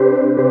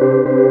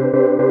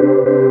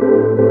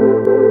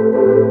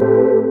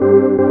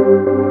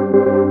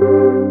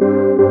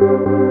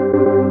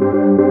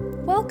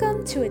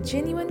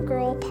Genuine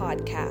Girl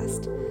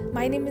podcast.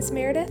 My name is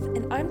Meredith,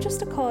 and I'm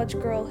just a college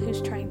girl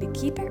who's trying to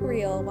keep it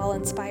real while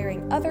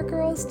inspiring other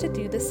girls to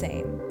do the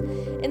same.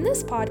 In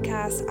this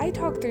podcast, I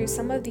talk through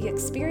some of the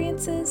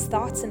experiences,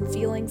 thoughts, and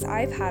feelings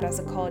I've had as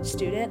a college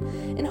student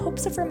in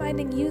hopes of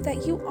reminding you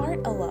that you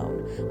aren't alone,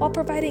 while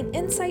providing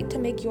insight to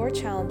make your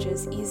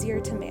challenges easier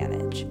to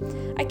manage.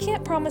 I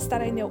can't promise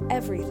that I know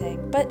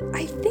everything, but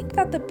I think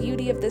that the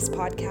beauty of this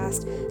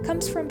podcast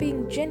comes from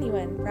being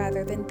genuine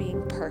rather than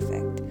being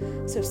perfect.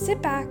 So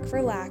sit back,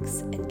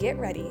 relax, and get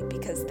ready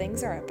because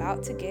things are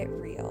about to get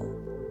real.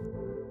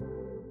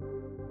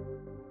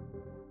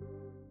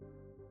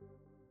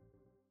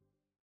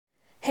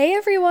 Hey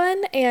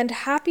everyone, and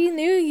Happy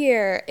New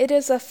Year! It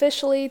is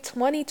officially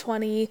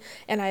 2020,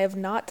 and I have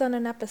not done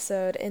an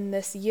episode in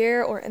this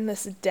year or in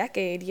this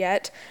decade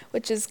yet,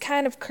 which is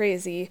kind of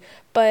crazy,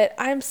 but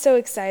I'm so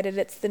excited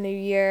it's the new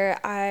year.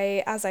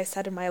 As I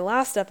said in my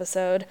last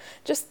episode,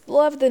 just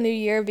love the new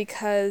year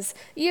because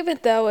even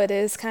though it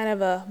is kind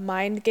of a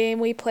mind game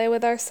we play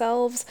with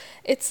ourselves,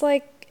 it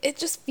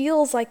just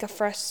feels like a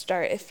fresh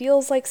start. It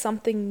feels like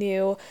something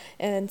new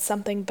and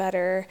something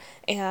better,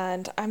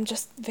 and I'm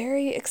just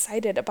very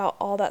excited about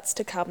all that's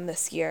to come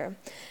this year.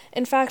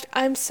 In fact,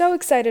 I'm so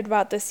excited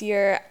about this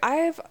year,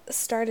 I've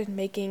started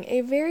making a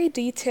very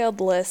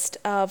detailed list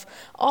of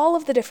all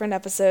of the different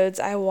episodes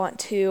I want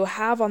to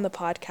have on the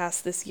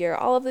podcast this year,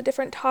 all of the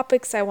different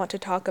topics I want to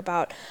talk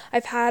about.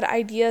 I've had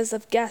ideas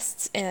of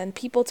guests and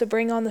people to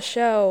bring on the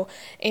show,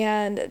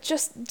 and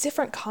just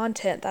different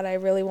content that I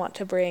really want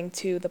to bring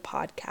to the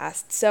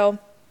podcast. So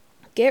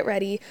get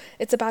ready.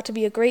 It's about to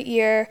be a great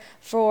year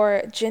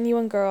for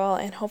Genuine Girl,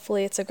 and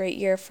hopefully it's a great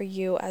year for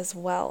you as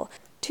well.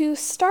 To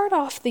start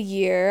off the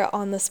year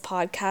on this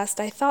podcast,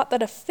 I thought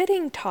that a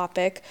fitting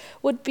topic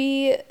would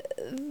be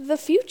the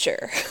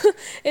future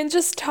and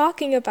just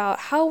talking about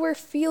how we're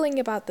feeling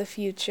about the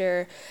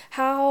future,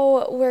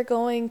 how we're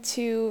going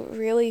to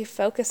really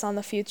focus on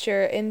the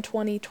future in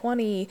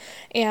 2020,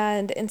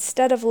 and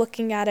instead of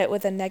looking at it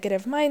with a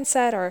negative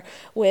mindset or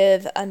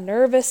with a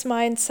nervous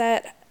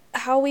mindset,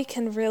 how we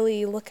can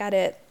really look at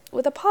it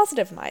with a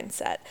positive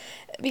mindset.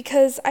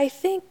 Because I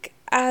think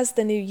as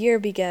the new year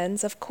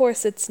begins, of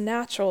course, it's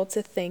natural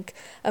to think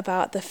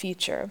about the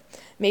future.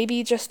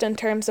 Maybe just in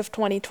terms of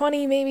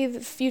 2020, maybe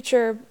the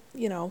future,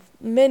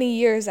 many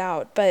years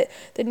out. But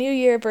the new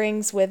year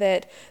brings with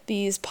it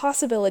these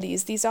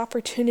possibilities, these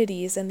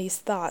opportunities, and these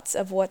thoughts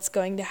of what's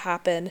going to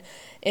happen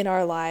in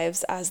our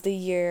lives as the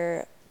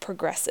year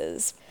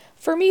progresses.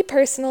 For me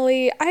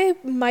personally, I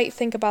might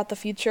think about the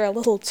future a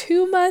little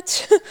too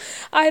much.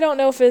 I don't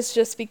know if it's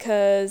just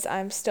because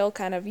I'm still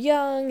kind of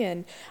young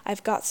and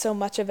I've got so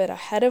much of it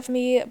ahead of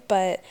me,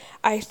 but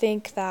I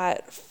think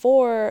that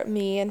for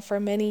me and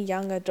for many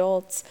young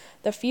adults,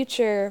 the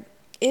future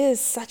is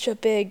such a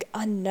big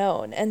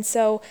unknown. And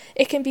so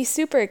it can be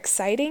super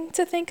exciting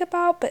to think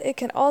about, but it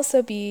can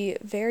also be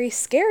very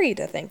scary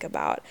to think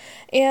about.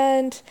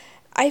 And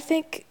I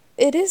think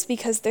it is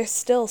because there's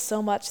still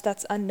so much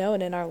that's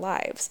unknown in our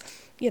lives.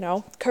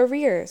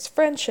 Careers,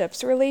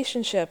 friendships,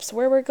 relationships,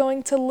 where we're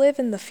going to live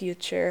in the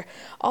future.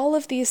 All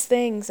of these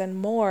things and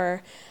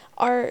more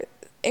are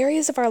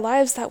areas of our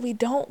lives that we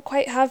don't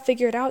quite have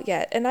figured out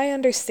yet. And I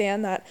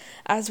understand that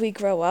as we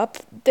grow up,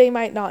 they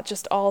might not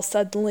just all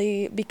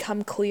suddenly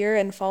become clear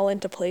and fall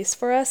into place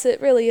for us.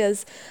 It really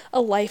is a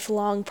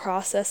lifelong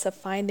process of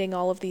finding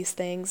all of these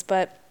things.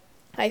 But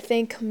I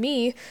think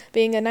me,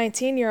 being a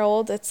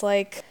 19-year-old, it's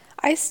like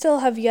I still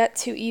have yet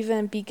to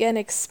even begin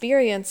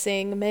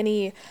experiencing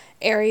many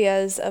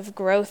areas of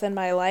growth in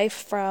my life,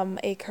 from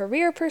a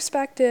career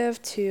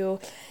perspective to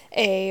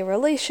a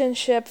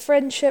relationship,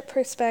 friendship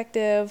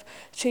perspective,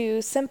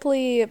 to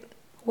simply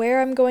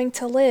where I'm going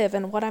to live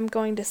and what I'm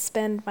going to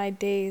spend my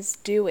days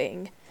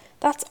doing.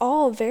 That's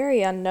all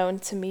very unknown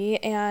to me,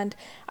 and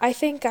I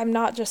think I'm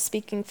not just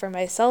speaking for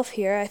myself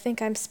here. I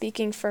think I'm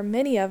speaking for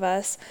many of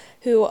us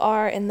who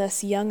are in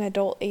this young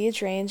adult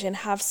age range and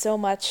have so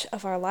much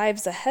of our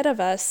lives ahead of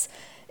us.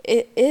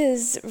 It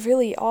is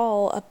really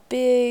all a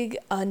big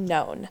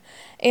unknown.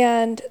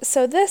 And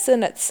so this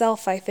in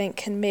itself, I think,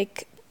 can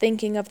make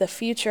thinking of the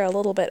future a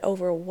little bit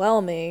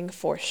overwhelming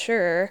for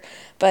sure,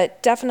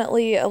 but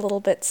definitely a little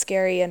bit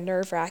scary and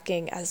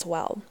nerve-wracking as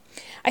well.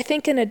 I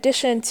think in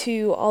addition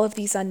to all of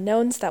these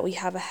unknowns that we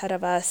have ahead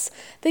of us,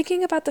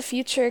 thinking about the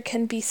future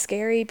can be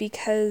scary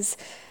because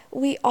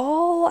we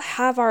all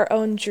have our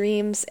own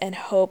dreams and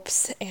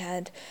hopes,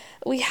 and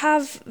we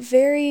have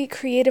very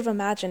creative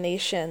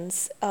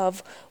imaginations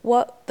of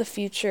what the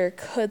future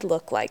could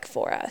look like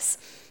for us.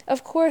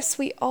 Of course,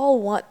 we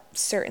all want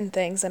certain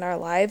things in our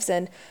lives,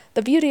 and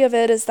the beauty of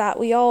it is that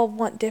we all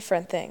want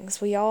different things.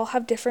 We all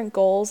have different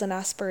goals and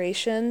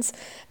aspirations,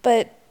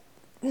 but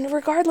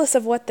regardless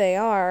of what they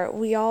are,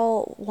 we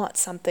all want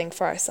something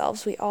for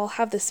ourselves. We all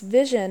have this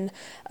vision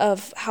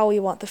of how we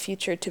want the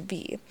future to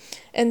be.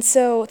 And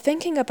so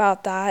thinking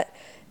about that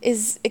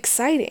is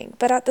exciting,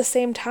 but at the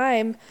same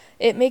time,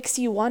 it makes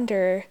you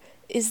wonder,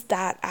 is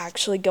that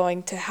actually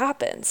going to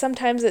happen?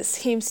 Sometimes it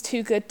seems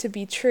too good to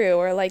be true,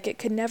 or like it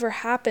could never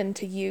happen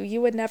to you.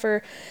 You would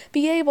never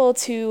be able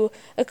to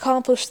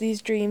accomplish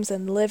these dreams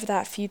and live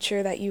that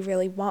future that you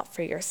really want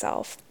for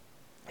yourself.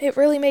 It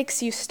really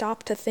makes you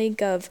stop to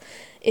think of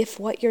if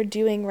what you're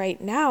doing right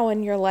now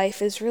in your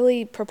life is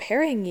really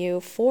preparing you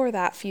for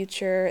that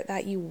future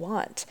that you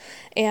want.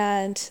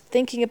 And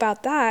thinking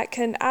about that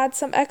can add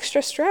some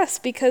extra stress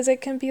because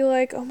it can be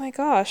like, oh my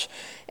gosh,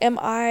 am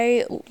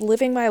I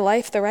living my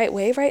life the right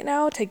way right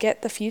now to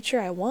get the future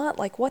I want?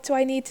 Like, what do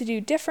I need to do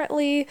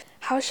differently?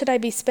 How should I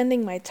be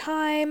spending my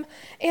time?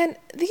 And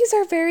these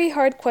are very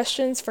hard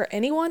questions for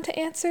anyone to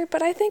answer,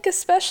 but I think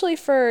especially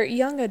for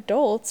young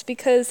adults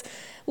because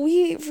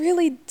we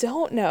really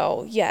don't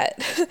know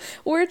yet.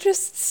 We're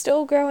just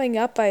still growing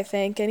up, I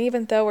think, and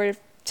even though we're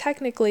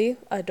technically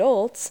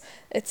adults,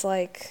 it's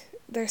like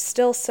there's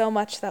still so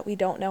much that we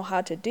don't know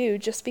how to do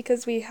just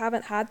because we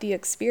haven't had the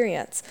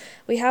experience.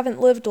 We haven't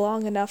lived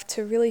long enough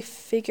to really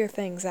figure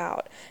things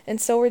out.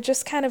 And so we're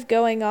just kind of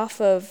going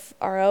off of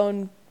our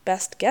own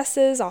best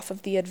guesses, off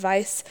of the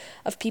advice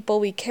of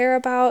people we care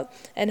about,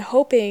 and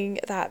hoping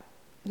that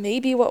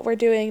maybe what we're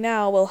doing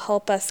now will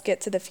help us get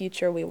to the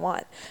future we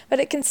want. But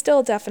it can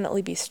still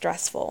definitely be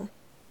stressful.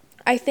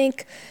 I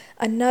think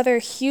another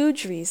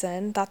huge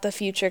reason that the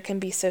future can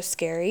be so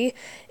scary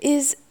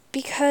is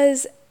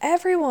because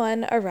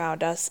everyone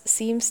around us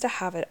seems to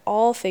have it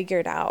all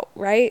figured out,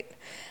 right?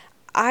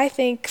 I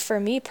think for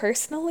me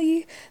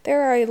personally,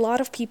 there are a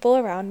lot of people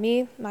around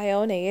me, my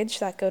own age,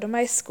 that go to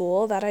my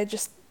school that I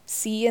just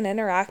see and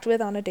interact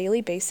with on a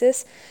daily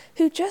basis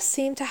who just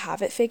seem to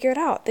have it figured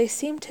out. They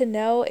seem to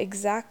know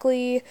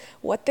exactly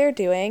what they're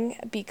doing,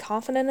 be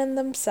confident in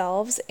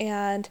themselves,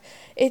 and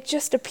it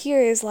just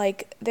appears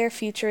like their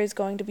future is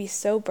going to be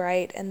so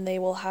bright and they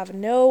will have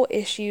no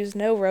issues,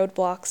 no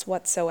roadblocks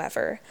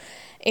whatsoever.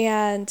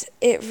 And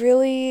it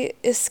really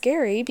is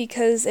scary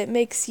because it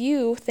makes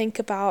you think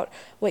about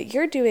what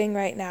you're doing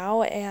right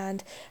now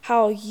and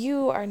how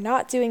you are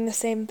not doing the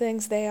same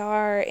things they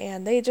are,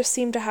 and they just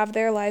seem to have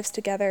their lives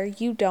together.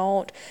 You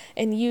don't,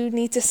 and you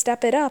need to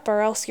step it up,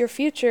 or else your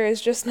future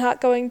is just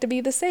not going to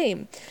be the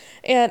same.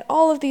 And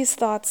all of these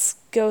thoughts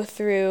go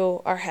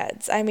through our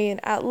heads. I mean,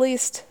 at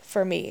least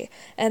for me.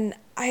 And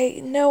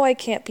I know I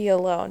can't be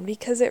alone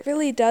because it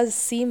really does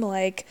seem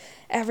like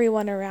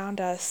everyone around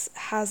us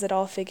has it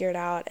all figured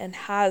out and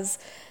has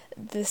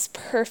this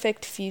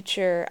perfect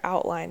future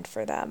outlined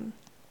for them.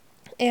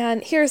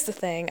 And here's the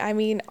thing. I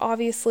mean,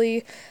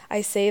 obviously,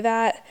 I say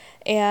that,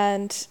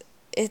 and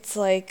it's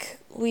like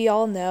we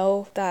all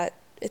know that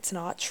it's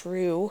not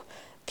true.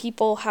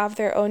 People have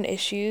their own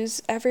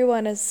issues.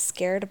 Everyone is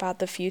scared about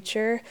the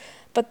future,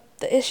 but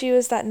the issue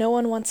is that no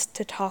one wants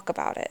to talk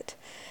about it.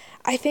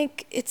 I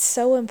think it's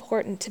so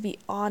important to be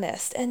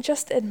honest and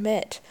just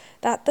admit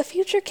that the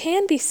future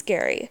can be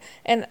scary.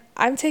 And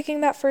I'm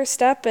taking that first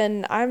step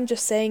and I'm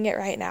just saying it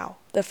right now.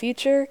 The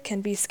future can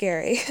be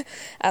scary.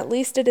 At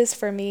least it is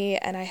for me,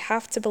 and I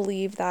have to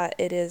believe that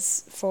it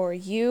is for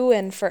you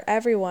and for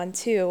everyone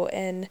too.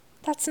 And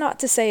that's not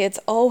to say it's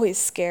always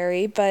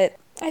scary, but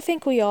I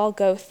think we all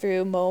go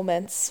through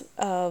moments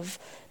of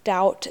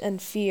doubt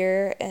and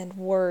fear and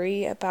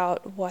worry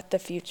about what the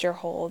future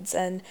holds.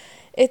 And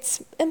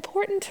it's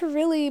important to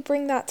really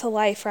bring that to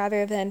life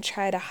rather than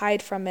try to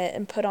hide from it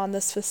and put on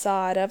this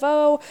facade of,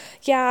 oh,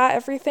 yeah,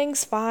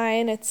 everything's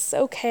fine, it's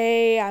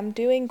okay, I'm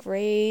doing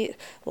great,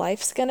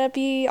 life's gonna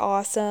be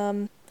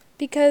awesome.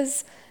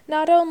 Because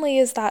not only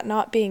is that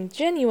not being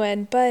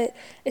genuine, but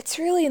it's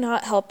really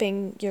not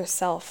helping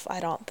yourself, I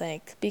don't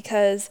think.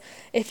 Because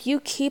if you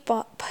keep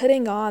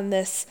putting on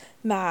this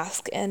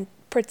mask and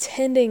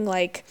pretending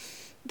like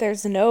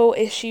there's no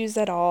issues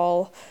at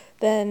all,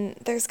 then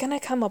there's going to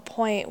come a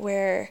point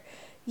where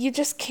you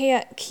just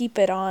can't keep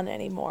it on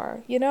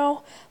anymore, you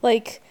know?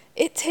 Like,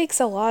 it takes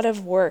a lot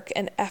of work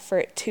and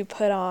effort to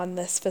put on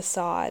this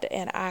facade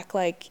and act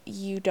like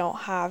you don't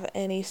have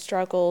any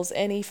struggles,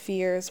 any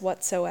fears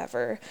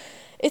whatsoever.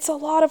 It's a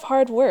lot of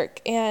hard work,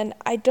 and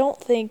I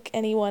don't think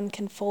anyone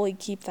can fully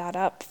keep that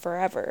up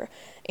forever.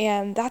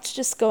 And that's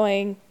just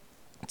going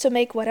to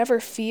make whatever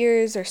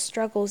fears or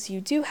struggles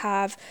you do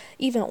have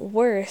even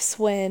worse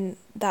when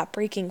that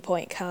breaking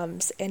point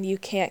comes and you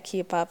can't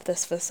keep up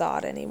this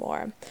facade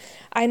anymore.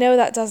 I know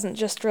that doesn't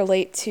just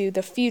relate to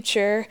the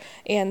future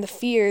and the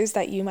fears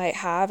that you might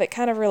have. It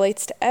kind of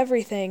relates to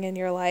everything in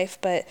your life,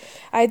 but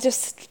I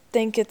just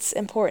think it's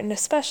important,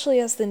 especially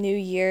as the new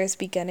year is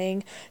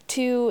beginning,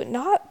 to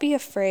not be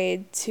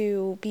afraid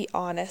to be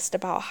honest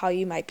about how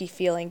you might be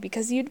feeling,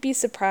 because you'd be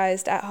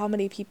surprised at how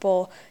many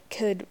people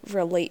could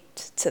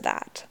relate to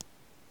that.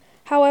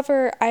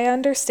 However, I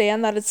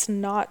understand that it's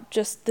not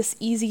just this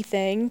easy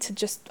thing to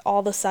just all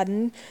of a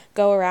sudden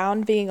go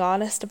around being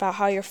honest about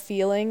how you're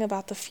feeling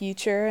about the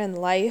future and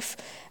life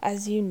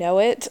as you know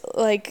it.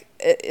 Like,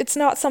 it's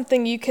not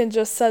something you can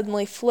just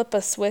suddenly flip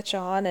a switch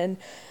on and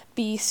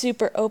be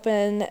super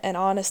open and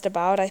honest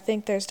about. I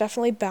think there's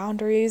definitely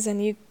boundaries,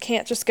 and you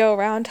can't just go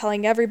around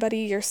telling everybody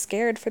you're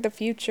scared for the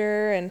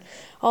future and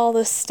all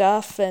this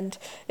stuff, and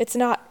it's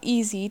not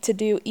easy to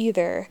do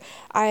either.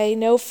 I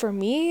know for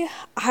me,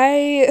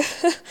 I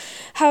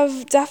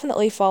have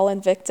definitely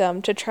fallen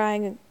victim to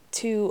trying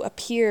to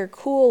appear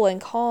cool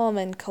and calm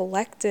and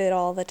collected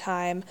all the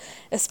time,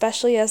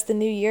 especially as the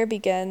new year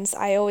begins.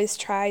 I always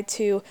try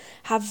to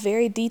have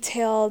very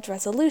detailed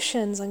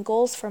resolutions and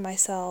goals for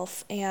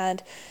myself,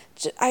 and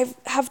I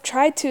have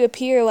tried to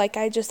appear like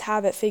I just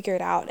have it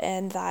figured out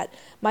and that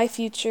my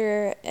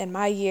future and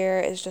my year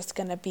is just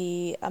going to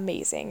be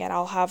amazing and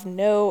I'll have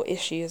no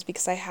issues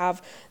because I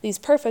have these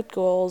perfect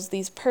goals,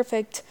 these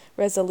perfect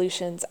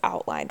resolutions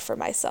outlined for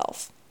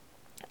myself.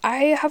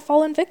 I have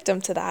fallen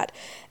victim to that,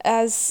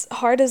 as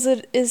hard as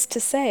it is to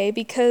say,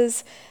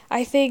 because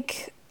I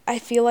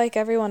feel like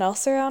everyone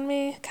else around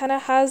me kind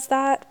of has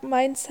that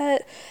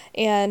mindset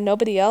and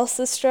nobody else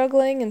is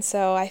struggling, and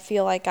so I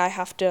feel like I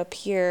have to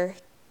appear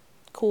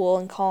cool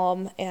and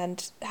calm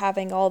and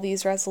having all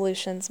these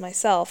resolutions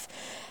myself.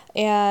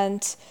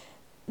 And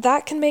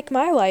that can make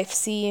my life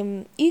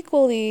seem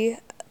equally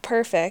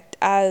perfect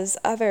as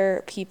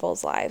other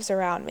people's lives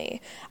around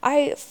me.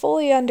 I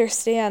fully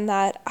understand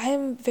that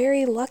I'm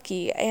very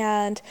lucky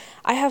and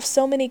I have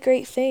so many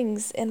great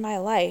things in my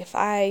life.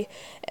 I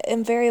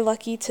am very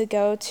lucky to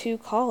go to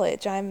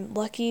college. I'm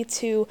lucky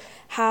to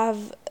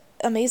have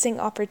amazing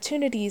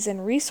opportunities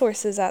and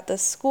resources at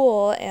this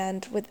school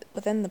and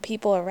within the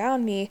people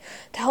around me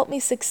to help me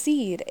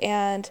succeed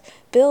and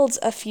build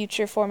a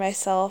future for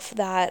myself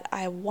that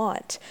I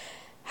want.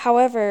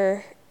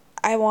 However,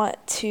 I want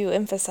to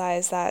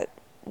emphasize that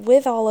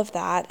with all of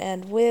that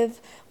and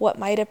with what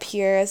might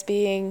appear as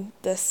being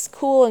this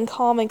cool and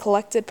calm and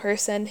collected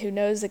person who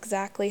knows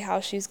exactly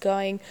how she's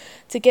going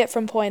to get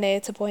from point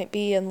A to point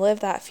B and live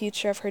that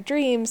future of her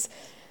dreams,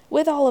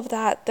 with all of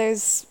that,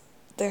 there's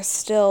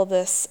still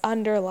this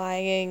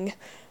underlying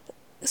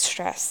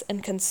stress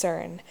and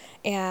concern.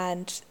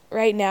 And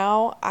right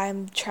now,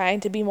 I'm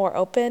trying to be more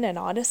open and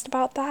honest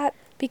about that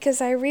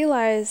because I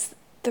realize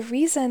the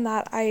reason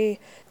that I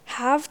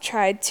have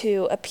tried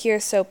to appear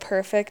so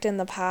perfect in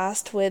the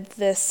past with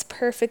this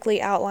perfectly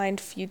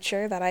outlined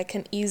future that I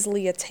can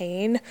easily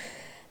attain,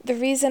 the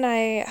reason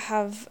I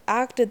have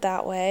acted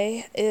that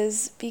way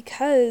is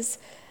because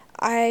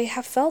I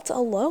have felt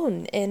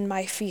alone in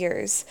my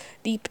fears.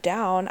 Deep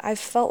down, I've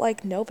felt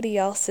like nobody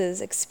else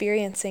is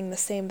experiencing the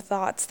same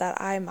thoughts that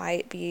I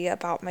might be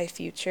about my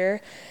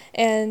future.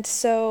 And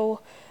so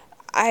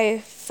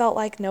I felt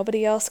like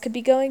nobody else could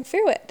be going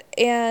through it.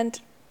 And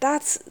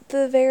that's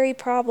the very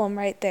problem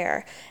right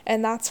there.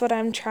 And that's what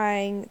I'm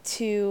trying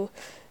to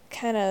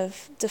kind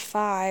of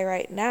defy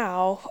right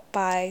now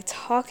by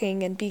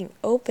talking and being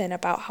open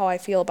about how I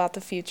feel about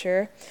the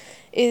future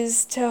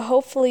is to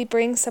hopefully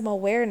bring some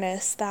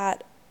awareness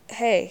that,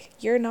 hey,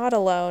 you're not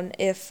alone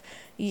if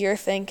you're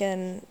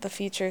thinking the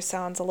future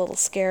sounds a little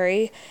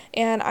scary,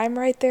 and I'm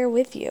right there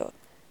with you.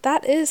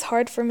 That is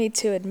hard for me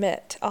to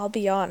admit, I'll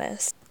be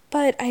honest.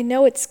 But I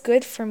know it's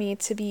good for me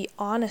to be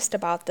honest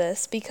about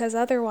this because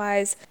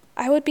otherwise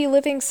I would be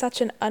living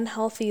such an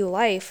unhealthy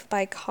life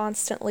by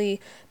constantly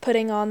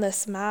putting on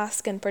this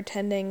mask and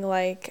pretending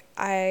like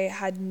I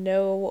had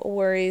no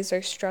worries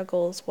or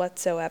struggles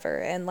whatsoever.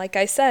 And like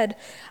I said,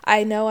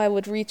 I know I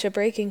would reach a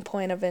breaking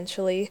point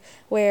eventually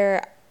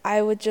where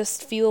I would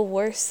just feel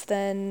worse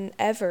than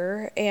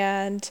ever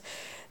and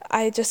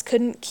I just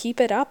couldn't keep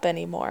it up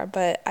anymore,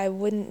 but I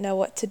wouldn't know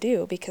what to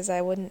do because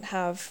I wouldn't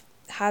have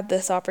had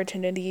this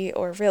opportunity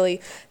or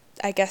really,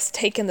 I guess,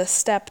 taken the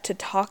step to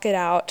talk it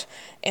out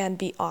and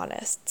be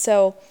honest.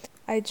 So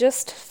I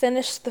just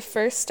finished the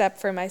first step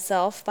for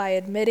myself by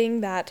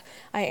admitting that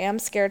I am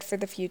scared for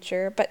the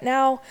future. But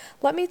now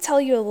let me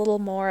tell you a little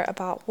more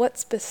about what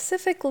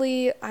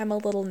specifically I'm a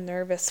little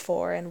nervous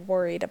for and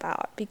worried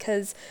about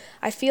because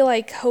I feel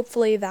like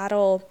hopefully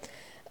that'll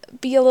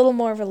be a little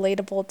more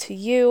relatable to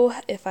you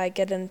if I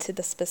get into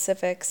the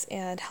specifics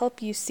and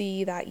help you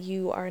see that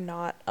you are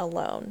not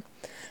alone.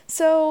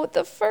 So,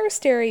 the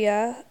first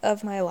area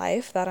of my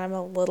life that I'm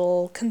a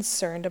little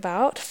concerned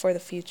about for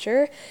the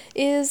future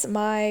is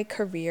my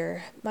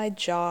career, my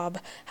job,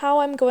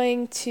 how I'm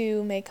going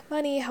to make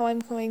money, how I'm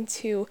going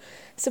to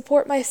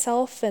support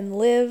myself and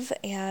live,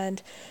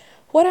 and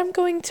what I'm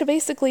going to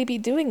basically be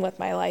doing with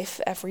my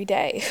life every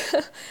day.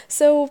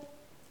 So,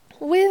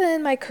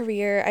 within my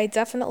career, I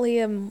definitely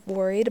am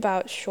worried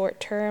about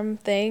short-term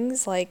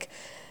things like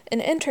an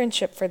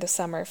internship for the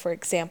summer, for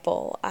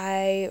example.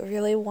 I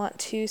really want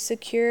to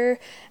secure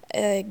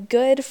a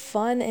good,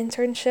 fun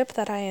internship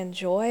that I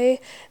enjoy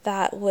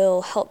that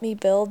will help me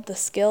build the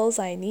skills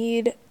I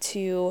need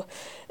to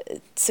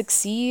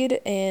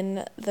succeed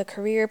in the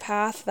career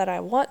path that I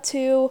want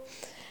to.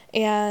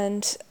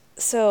 And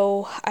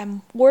So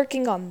I'm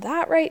working on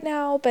that right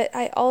now, but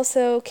I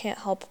also can't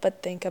help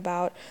but think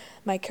about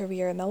my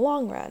career in the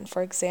long run.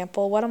 For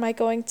example, what am I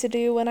going to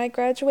do when I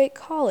graduate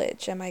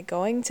college? Am I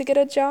going to get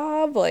a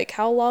job? Like,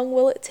 how long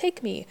will it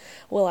take me?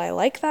 Will I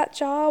like that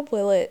job?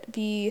 Will it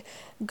be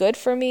good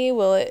for me?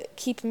 Will it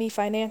keep me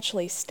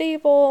financially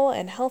stable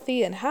and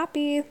healthy and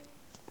happy?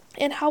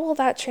 And how will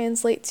that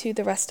translate to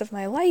the rest of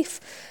my life?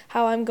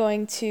 How I'm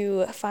going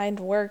to find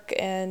work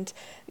and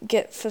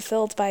get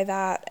fulfilled by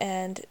that?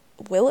 And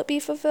will it be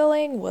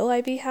fulfilling? Will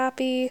I be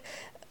happy?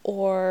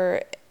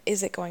 Or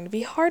is it going to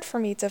be hard for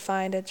me to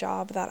find a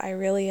job that I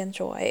really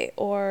enjoy?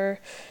 Or,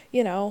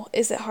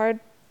 is it hard?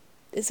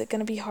 Is it going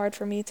to be hard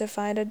for me to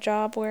find a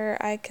job where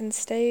I can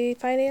stay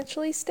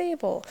financially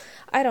stable?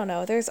 I don't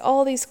know. There's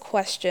all these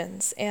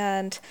questions.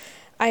 And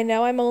I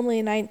know I'm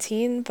only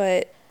 19,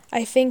 but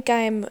I think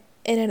I'm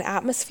in an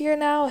atmosphere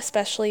now,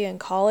 especially in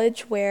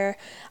college, where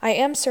I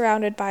am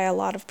surrounded by a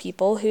lot of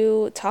people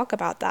who talk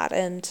about that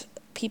and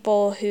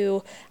people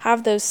who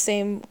have those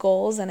same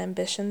goals and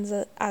ambitions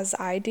as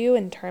I do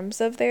in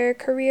terms of their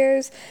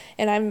careers.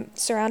 And I'm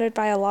surrounded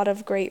by a lot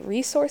of great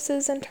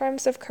resources in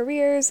terms of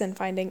careers and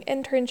finding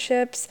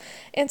internships.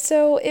 And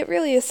so it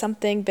really is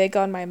something big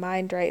on my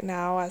mind right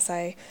now as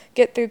I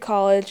get through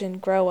college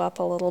and grow up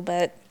a little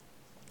bit.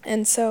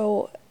 And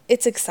so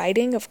it's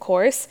exciting, of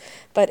course,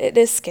 but it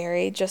is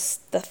scary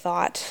just the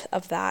thought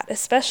of that,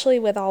 especially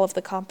with all of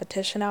the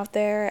competition out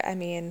there. I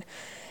mean,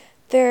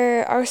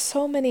 there are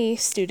so many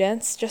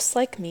students just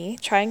like me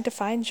trying to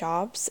find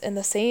jobs in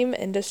the same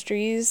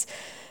industries.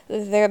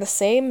 They're the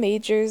same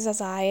majors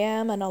as I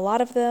am, and a lot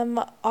of them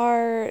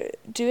are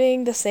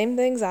doing the same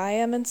things I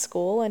am in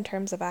school in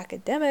terms of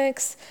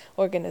academics,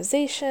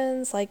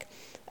 organizations. Like,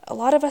 a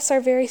lot of us are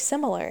very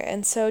similar,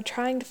 and so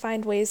trying to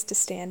find ways to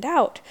stand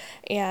out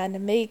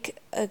and make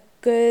a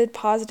good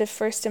positive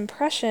first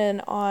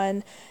impression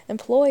on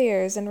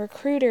employers and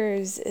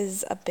recruiters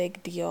is a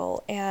big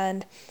deal.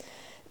 And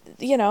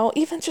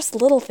even just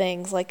little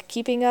things like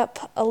keeping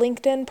up a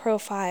LinkedIn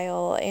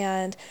profile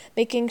and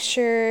making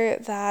sure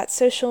that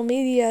social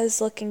media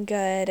is looking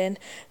good and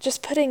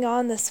just putting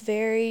on this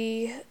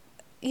very,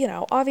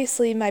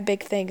 obviously my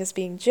big thing is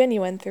being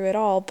genuine through it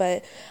all,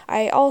 but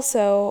I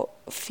also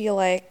feel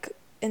like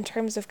in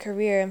terms of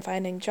career and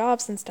finding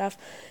jobs and stuff,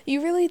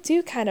 you really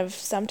do kind of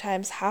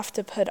sometimes have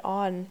to put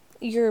on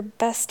your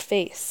best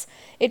face.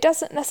 It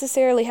doesn't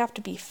necessarily have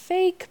to be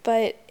fake,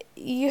 but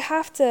you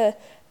have to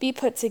be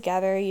put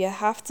together, you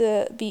have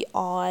to be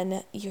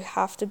on, you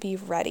have to be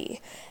ready.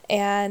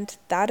 And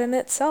that in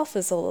itself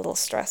is a little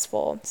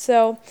stressful.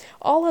 So,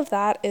 all of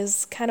that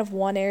is kind of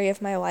one area of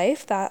my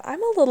life that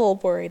I'm a little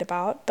worried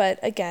about, but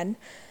again,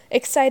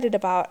 excited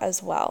about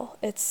as well.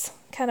 It's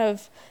kind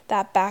of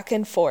that back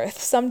and forth.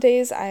 Some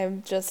days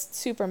I'm just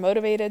super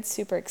motivated,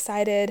 super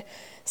excited.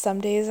 Some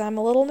days I'm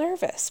a little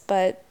nervous,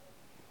 but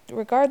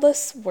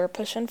regardless, we're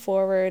pushing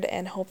forward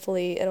and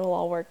hopefully it'll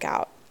all work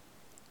out.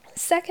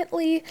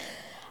 Secondly,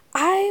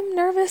 I'm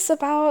nervous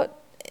about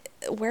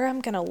where I'm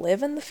going to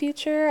live in the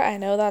future. I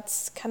know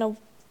that's kind of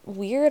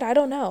weird. I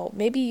don't know.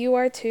 Maybe you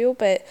are too,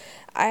 but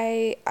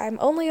I'm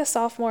only a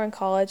sophomore in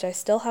college. I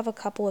still have a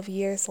couple of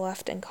years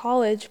left in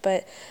college,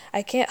 but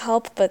I can't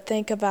help but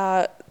think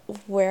about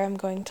where I'm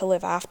going to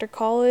live after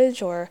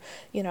college, or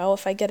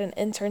if I get an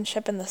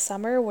internship in the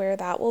summer, where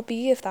that will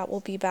be, if that will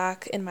be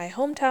back in my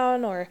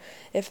hometown or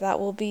if that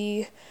will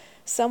be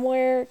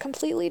somewhere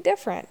completely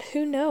different.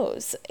 Who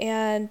knows?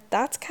 And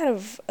that's kind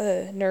of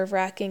a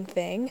nerve-wracking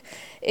thing.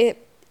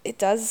 It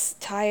does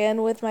tie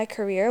in with my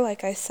career,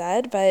 like I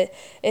said, but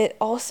it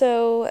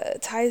also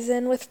ties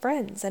in with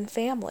friends and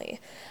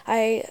family.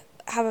 I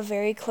have a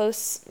very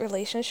close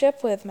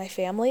relationship with my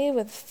family,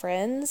 with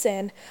friends,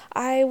 and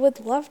I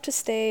would love to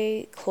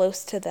stay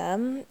close to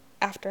them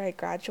after I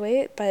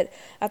graduate, but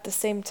at the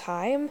same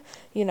time,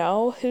 who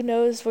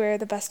knows where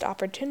the best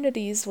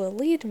opportunities will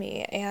lead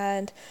me,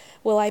 and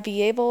will I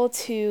be able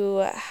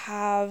to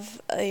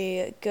have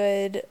a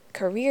good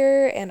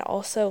career and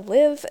also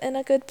live in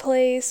a good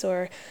place,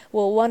 or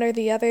will one or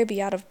the other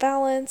be out of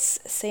balance?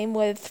 Same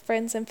with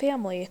friends and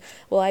family.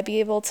 Will I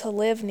be able to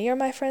live near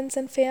my friends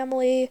and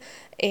family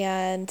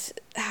and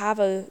have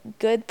a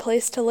good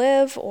place to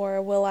live,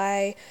 or will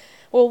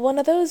one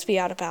of those be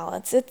out of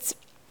balance? It's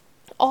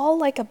all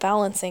like a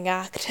balancing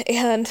act.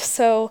 And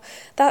so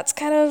that's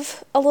kind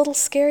of a little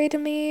scary to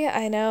me.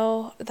 I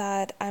know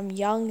that I'm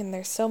young and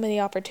there's so many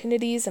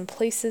opportunities and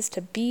places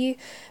to be,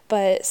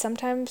 but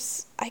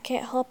sometimes I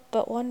can't help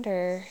but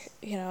wonder,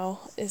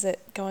 is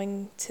it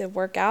going to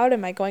work out?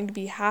 Am I going to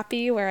be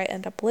happy where I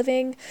end up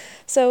living?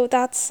 So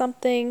that's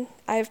something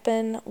I've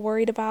been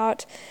worried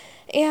about.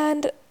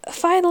 And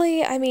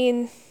finally, I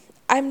mean,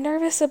 I'm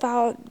nervous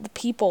about the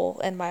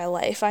people in my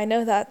life. I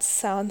know that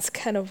sounds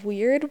kind of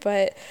weird,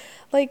 but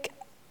like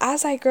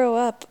as I grow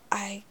up,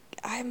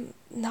 I'm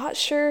not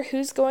sure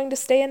who's going to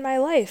stay in my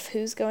life,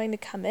 who's going to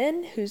come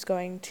in, who's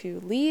going to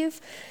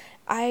leave.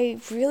 I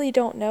really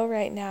don't know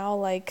right now,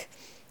 like,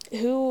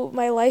 who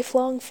my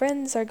lifelong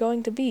friends are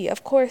going to be.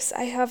 Of course,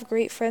 I have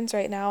great friends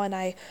right now, and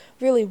I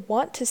really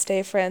want to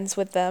stay friends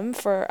with them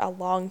for a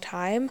long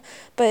time,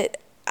 but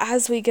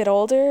as we get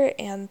older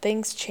and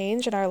things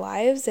change in our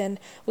lives and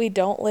we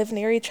don't live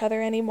near each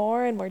other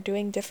anymore and we're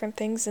doing different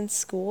things in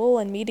school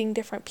and meeting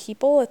different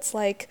people, it's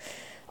like,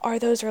 are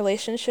those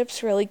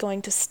relationships really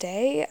going to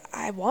stay?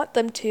 I want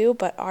them to,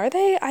 but are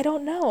they? I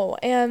don't know.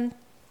 And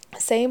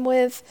same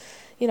with,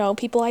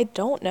 people I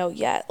don't know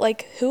yet.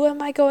 Like, who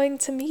am I going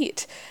to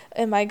meet?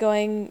 Am I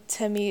going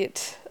to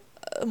meet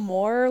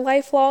more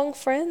lifelong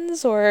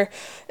friends, or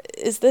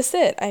is this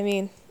it? I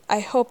mean, I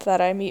hope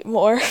that I meet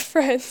more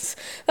friends.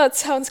 That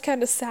sounds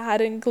kind of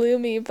sad and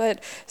gloomy,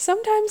 but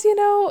sometimes,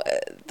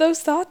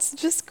 those thoughts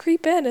just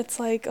creep in. It's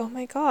like, oh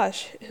my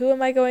gosh, who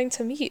am I going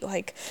to meet?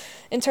 Like,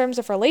 in terms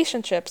of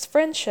relationships,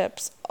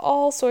 friendships,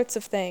 all sorts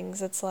of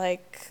things. It's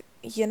like,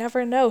 you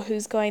never know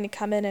who's going to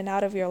come in and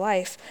out of your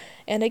life.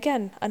 And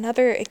again,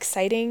 another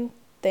exciting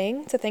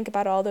thing to think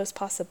about all those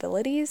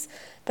possibilities,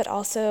 but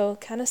also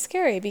kind of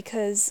scary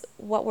because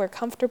what we're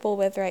comfortable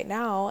with right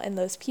now and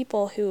those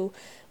people who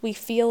we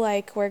feel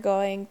like we're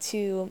going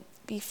to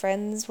be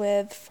friends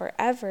with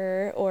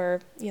forever,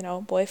 or,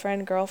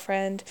 boyfriend,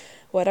 girlfriend,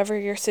 whatever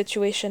your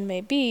situation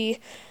may be,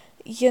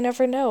 you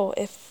never know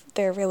if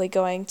they're really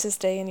going to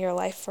stay in your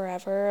life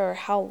forever, or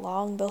how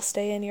long they'll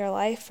stay in your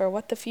life, or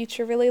what the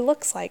future really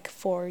looks like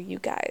for you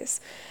guys.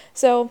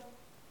 So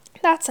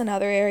that's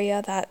another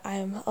area that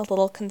I'm a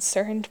little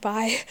concerned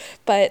by,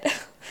 but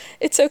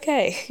it's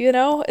okay,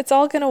 It's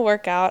all gonna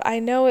work out. I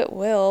know it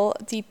will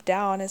deep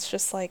down. It's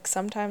just like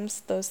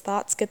sometimes those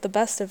thoughts get the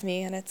best of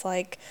me and it's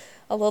like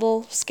a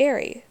little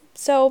scary.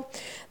 So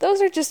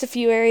those are just a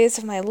few areas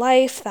of my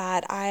life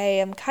that I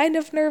am kind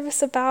of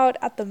nervous about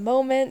at the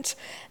moment,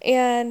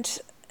 and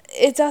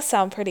it does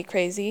sound pretty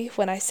crazy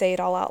when I say it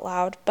all out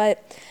loud,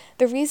 but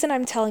the reason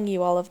I'm telling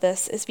you all of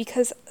this is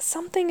because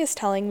something is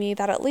telling me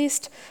that at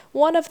least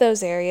one of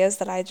those areas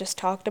that I just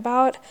talked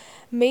about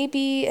may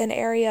be an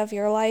area of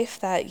your life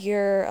that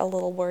you're a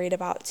little worried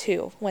about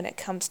too when it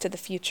comes to the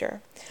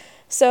future.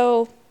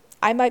 So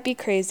I might be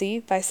crazy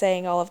by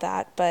saying all of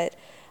that, but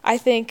I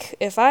think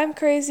if I'm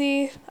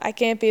crazy, I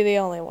can't be the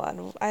only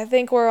one. I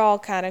think we're all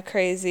kind of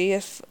crazy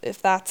if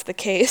that's the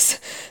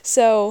case.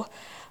 So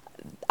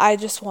I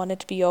just wanted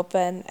to be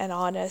open and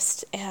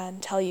honest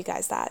and tell you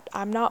guys that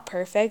I'm not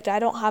perfect. I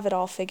don't have it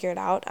all figured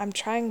out. I'm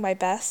trying my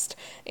best,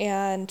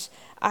 and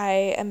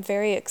I am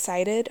very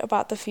excited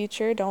about the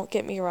future. Don't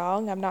get me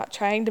wrong. I'm not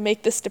trying to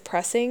make this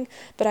depressing,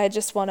 but I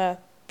just want to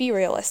be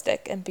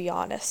realistic and be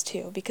honest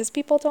too, because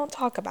people don't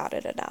talk about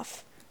it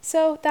enough.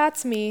 So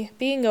that's me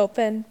being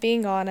open,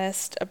 being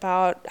honest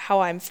about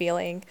how I'm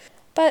feeling.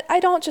 But I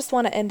don't just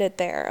want to end it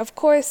there. Of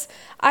course,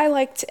 I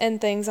like to end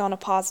things on a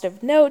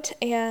positive note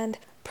and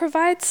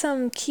provide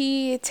some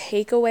key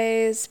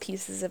takeaways,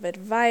 pieces of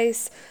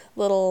advice,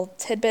 little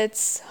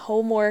tidbits,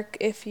 homework,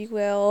 if you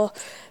will,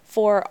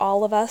 for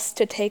all of us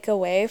to take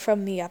away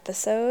from the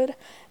episode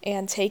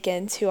and take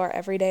into our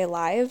everyday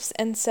lives.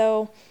 And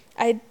so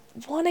I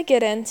want to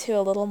get into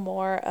a little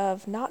more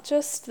of not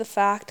just the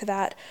fact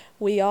that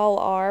we all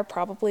are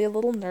probably a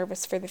little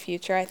nervous for the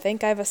future. I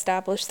think I've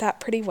established that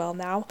pretty well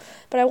now,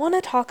 but I want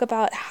to talk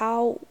about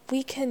how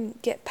we can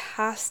get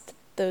past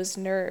those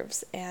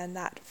nerves and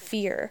that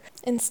fear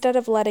instead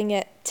of letting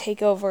it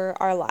take over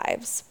our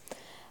lives.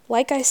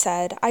 Like I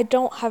said, I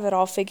don't have it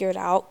all figured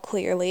out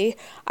clearly.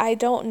 I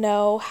don't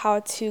know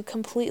how to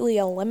completely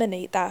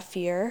eliminate that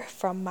fear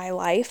from my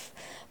life,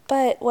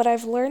 but what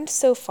I've learned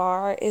so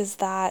far is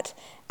that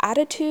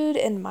attitude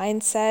and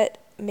mindset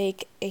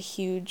make a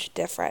huge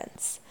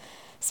difference.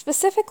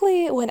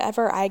 Specifically,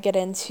 whenever I get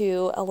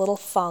into a little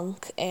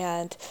funk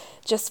and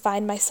just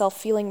find myself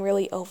feeling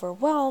really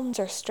overwhelmed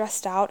or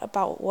stressed out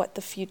about what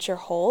the future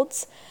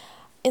holds,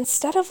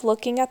 instead of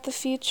looking at the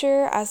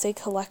future as a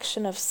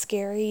collection of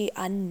scary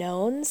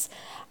unknowns,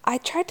 I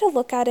tried to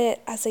look at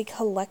it as a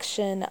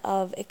collection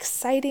of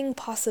exciting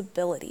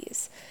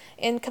possibilities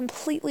and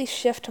completely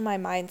shift my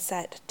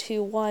mindset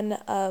to one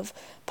of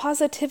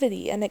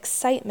positivity and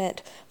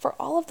excitement for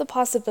all of the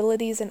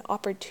possibilities and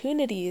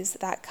opportunities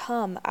that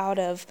come out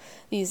of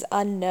these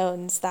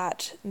unknowns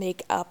that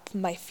make up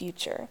my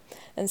future,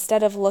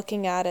 instead of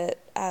looking at it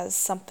as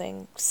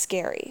something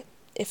scary,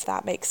 if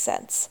that makes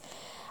sense.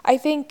 I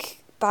think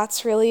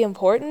that's really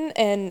important,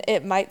 and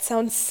it might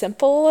sound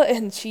simple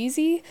and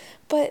cheesy,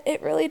 but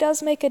it really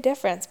does make a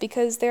difference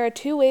because there are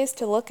two ways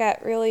to look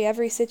at really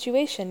every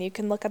situation. You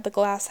can look at the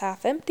glass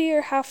half empty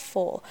or half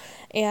full,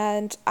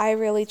 and I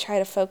really try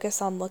to focus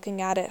on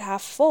looking at it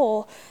half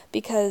full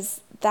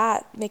because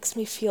that makes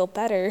me feel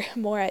better,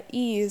 more at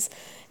ease,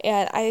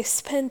 and I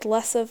spend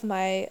less of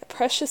my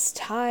precious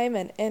time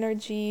and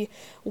energy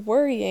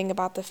worrying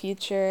about the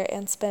future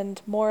and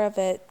spend more of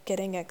it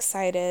getting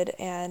excited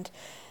and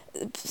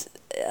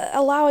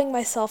allowing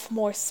myself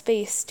more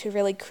space to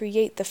really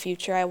create the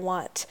future I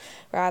want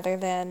rather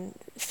than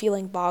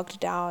feeling bogged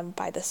down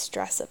by the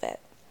stress of it.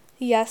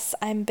 Yes,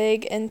 I'm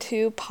big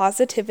into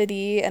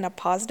positivity and a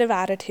positive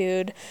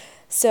attitude.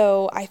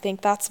 So I think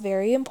that's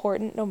very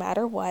important no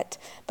matter what.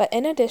 But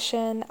in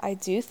addition, I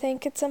do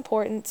think it's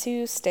important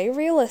to stay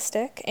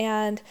realistic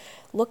and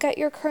look at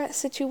your current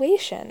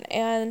situation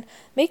and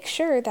make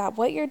sure that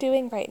what you're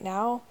doing right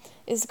now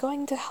is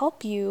going to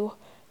help you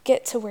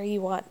get to where you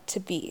want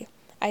to be.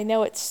 I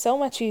know it's so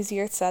much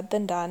easier said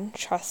than done,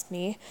 trust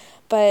me,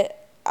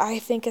 but I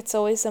think it's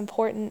always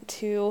important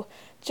to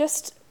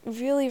just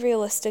really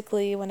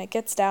realistically, when it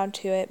gets down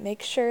to it,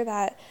 make sure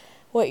that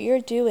what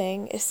you're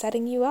doing is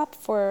setting you up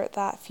for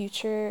that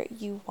future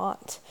you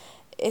want.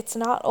 It's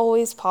not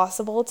always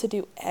possible to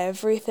do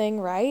everything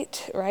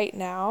right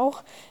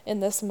now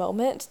in this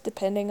moment,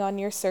 depending on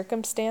your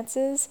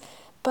circumstances,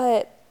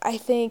 but I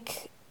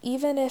think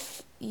even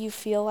if you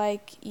feel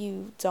like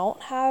you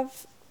don't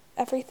have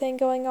everything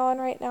going on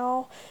right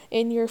now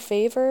in your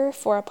favor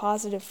for a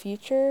positive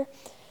future,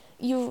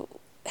 you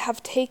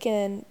have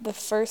taken the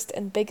first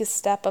and biggest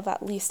step of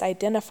at least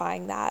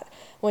identifying that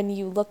when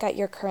you look at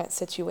your current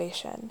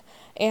situation.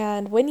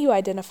 And when you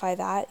identify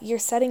that, you're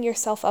setting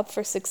yourself up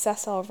for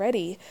success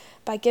already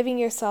by giving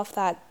yourself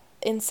that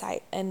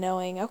insight and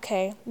knowing,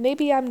 okay,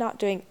 maybe I'm not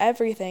doing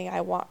everything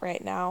I want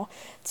right now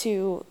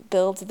to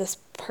build this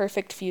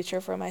perfect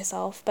future for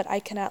myself, but I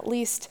can at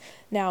least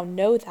now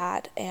know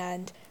that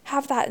and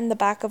have that in the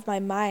back of my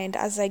mind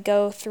as I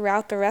go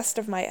throughout the rest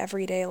of my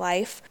everyday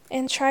life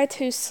and try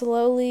to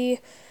slowly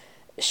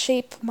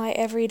shape my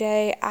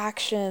everyday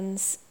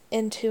actions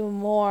into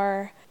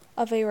more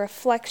of a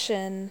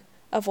reflection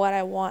of what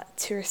I want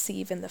to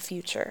receive in the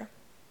future.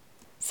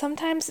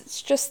 Sometimes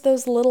it's just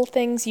those little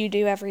things you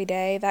do every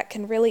day that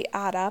can really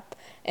add up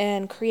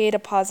and create a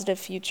positive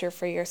future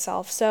for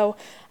yourself. So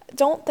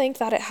don't think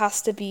that it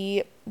has to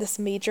be this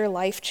major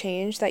life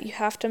change that you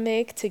have to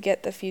make to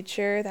get the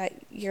future that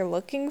you're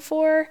looking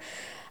for.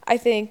 I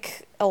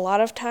think a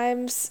lot of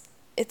times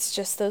it's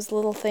just those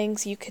little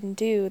things you can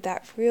do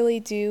that really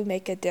do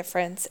make a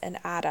difference and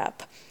add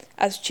up.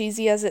 As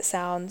cheesy as it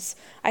sounds,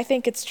 I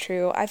think it's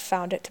true. I've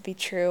found it to be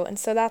true. And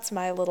so that's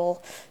my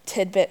little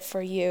tidbit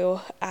for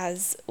you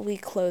as we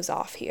close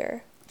off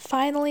here.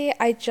 Finally,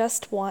 I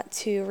just want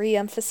to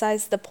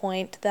reemphasize the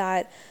point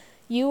that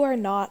you are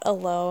not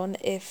alone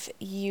if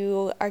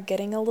you are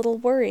getting a little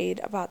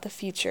worried about the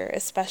future,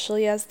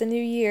 especially as the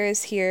new year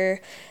is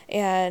here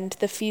and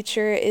the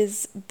future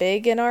is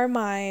big in our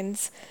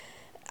minds.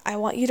 I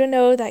want you to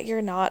know that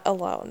you're not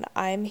alone.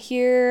 I'm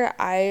here.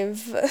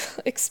 I've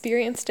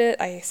experienced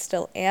it. I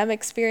still am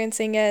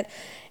experiencing it.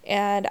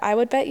 And I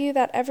would bet you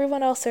that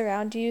everyone else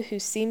around you who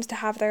seems to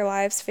have their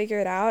lives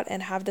figured out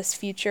and have this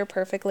future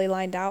perfectly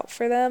lined out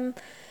for them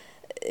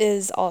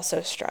is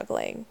also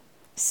struggling.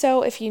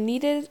 So if you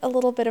needed a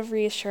little bit of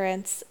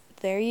reassurance,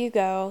 there you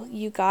go.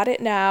 You got it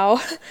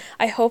now.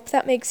 I hope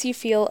that makes you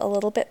feel a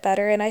little bit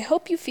better, and I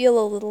hope you feel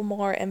a little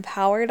more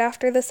empowered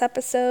after this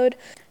episode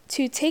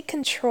to take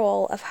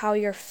control of how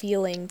you're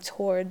feeling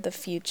toward the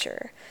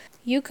future.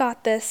 You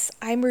got this.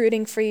 I'm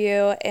rooting for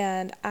you,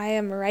 and I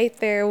am right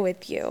there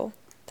with you.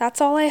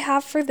 That's all I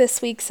have for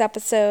this week's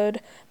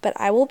episode, but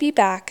I will be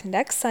back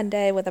next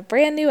Sunday with a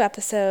brand new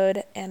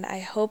episode, and I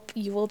hope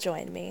you will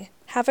join me.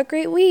 Have a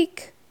great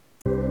week!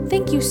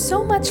 Thank you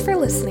so much for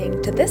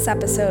listening to this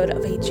episode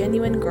of A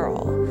Genuine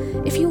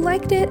Girl. If you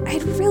liked it,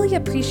 I'd really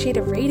appreciate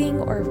a rating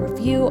or a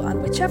review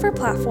on whichever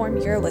platform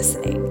you're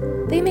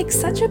listening. They make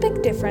such a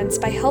big difference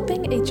by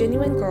helping A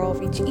Genuine Girl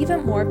reach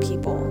even more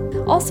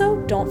people. Also,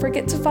 don't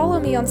forget to follow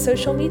me on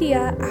social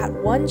media at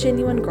One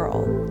Genuine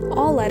Girl.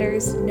 All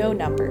letters, no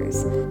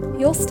numbers.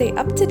 You'll stay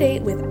up to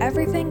date with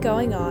everything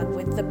going on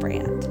with the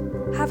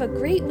brand. Have a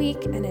great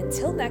week, and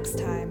until next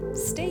time,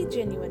 stay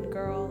genuine,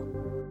 girl.